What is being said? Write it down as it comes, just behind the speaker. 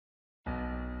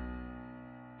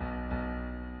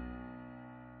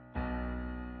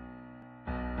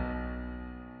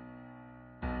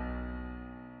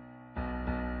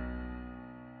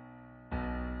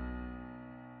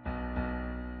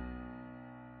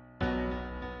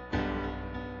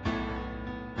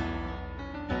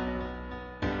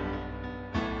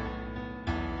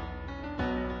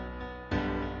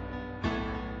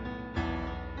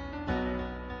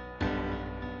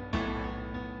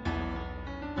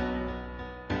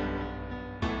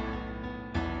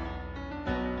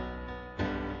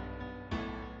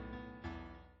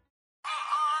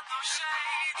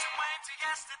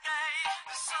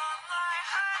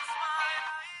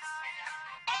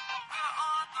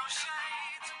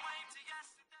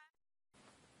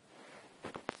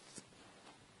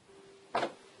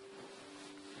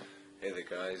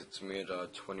guys, it's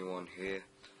AmirDada21 here,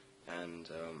 and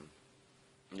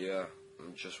yeah, I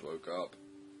just woke up,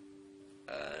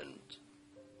 and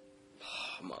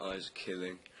my eyes are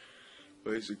killing.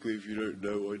 Basically, if you don't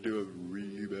know, I do have a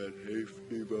really bad hay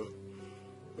fever.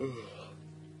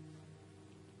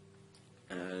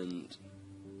 And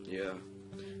yeah,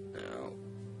 now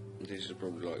this is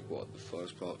probably like the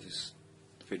first part of this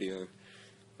video.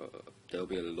 There'll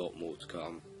be a lot more to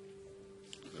come.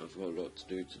 I've got a lot to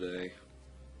do today.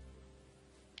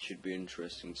 Should be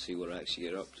interesting to see what I actually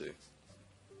get up to.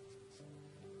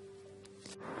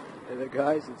 Hey there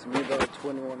guys, it's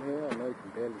AmirDada21 here. I know you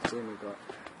can barely see me, but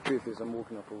the truth is I'm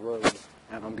walking up a road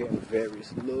and I'm getting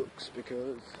various looks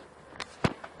because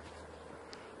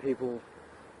people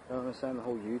don't understand the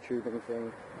whole YouTubing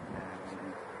thing,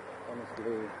 and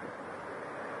honestly,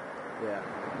 yeah,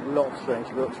 a lot of strange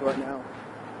looks right now.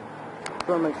 I'm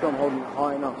trying to make sure I'm holding it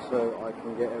high enough so I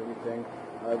can get everything.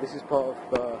 This is part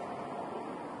of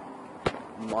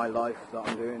my life that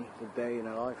I'm doing, the day in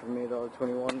the life of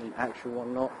AmirDada21, an actual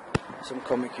one, not some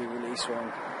comic-y release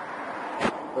one.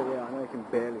 But yeah, I know you can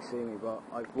barely see me, but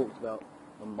I've walked about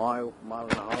a mile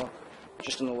and a half,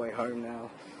 just on the way home now.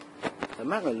 The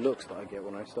amount of looks that I get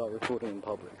when I start recording in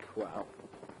public, wow.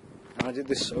 And I did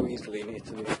this so easily in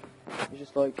Italy. It's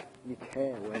just like, you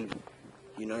care when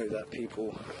you know that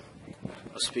people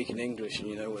are speaking English and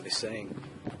you know what they're saying.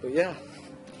 But yeah,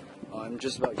 I'm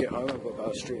just about to get home. I've got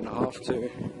about a street and a half to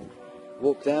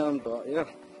walk down, but yeah,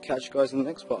 catch you guys in the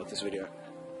next part of this video.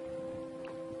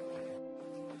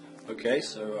 Okay,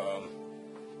 so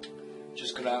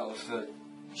just got out of the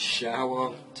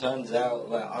shower. Turns out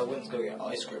that I went to go get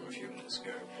ice cream a few minutes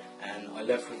ago, and I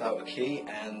left without a key,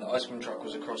 and the ice cream truck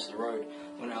was across the road.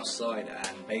 Went outside,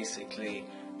 and basically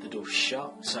the door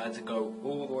shut, so I had to go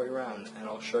all the way around, and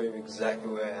I'll show you exactly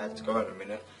where I had to go in a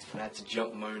minute, and I had to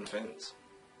jump my own fence.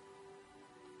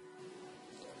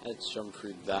 I had to jump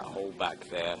through that hole back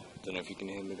there. Don't know if you can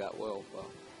hear me that well, but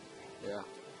yeah.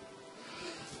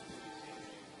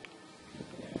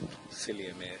 Silly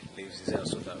Amir leaves his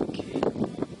house without a key.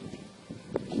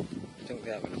 I think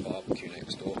they're having a barbecue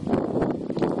next door.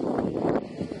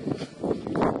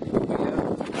 But yeah,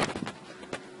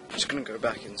 I'm just gonna go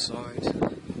back inside.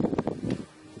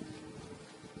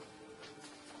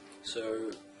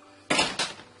 So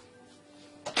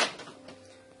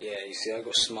yeah, you see, I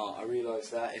got smart. I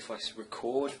realised that if I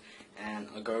record and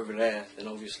I go over there, then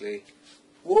obviously,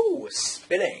 woo,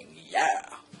 spinning,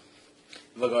 yeah.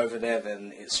 If I go over there,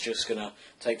 then it's just going to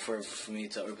take forever for me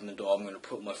to open the door. I'm going to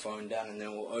put my phone down and then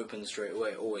it will open straight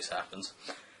away. It always happens.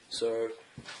 So,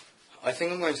 I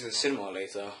think I'm going to the cinema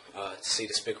later to see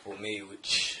Despicable Me, which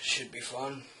should be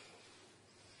fun.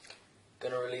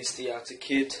 Going to release the Outer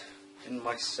Kid in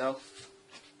myself.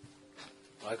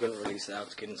 I couldn't release the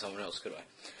Outer Kid in someone else, could I?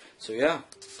 So yeah,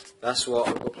 that's what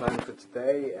I've got planned for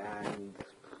today, and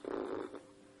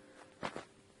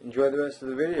enjoy the rest of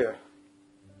the video.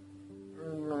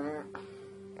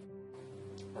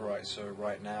 Alright, so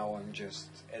right now I'm just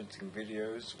editing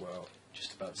videos, well,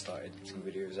 just about to start editing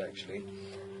videos actually.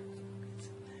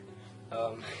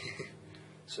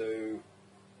 So,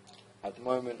 at the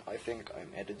moment I think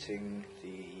I'm editing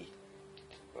the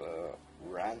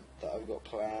rant that I've got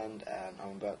planned, and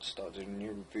I'm about to start doing a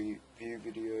new review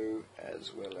video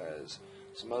as well as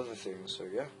some other things, so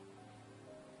yeah.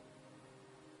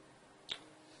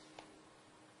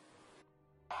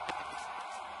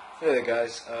 Hey there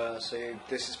guys, so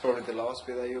this is probably the last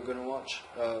bit that you're going to watch.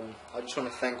 I just want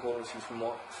to thank all of you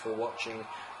for watching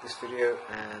this video,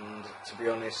 and to be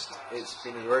honest, it's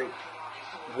been a great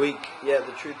week. Yeah,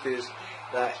 the truth is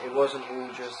that it wasn't all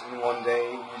just in one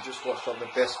day. You just watched like the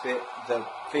best bit, the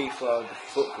FIFA, the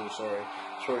football, sorry.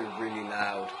 It's probably really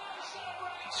loud.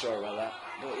 Sorry about that.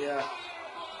 But yeah,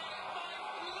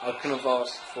 I couldn't have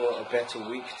asked for a better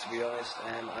week, to be honest,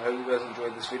 and I hope you guys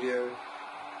enjoyed this video.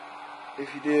 If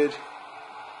you did,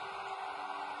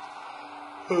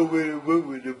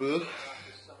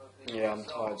 yeah, I'm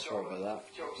tired, sorry about that.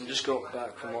 I just got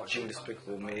back from watching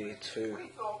Despicable Me 2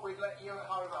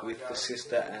 with the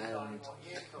sister and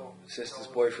sister's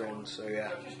boyfriend, so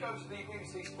yeah.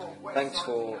 Thanks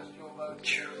for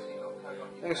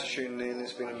tuning in.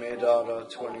 It's been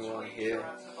AmirDada21 here.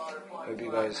 Hope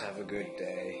you guys have a good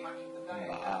day.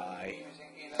 Bye.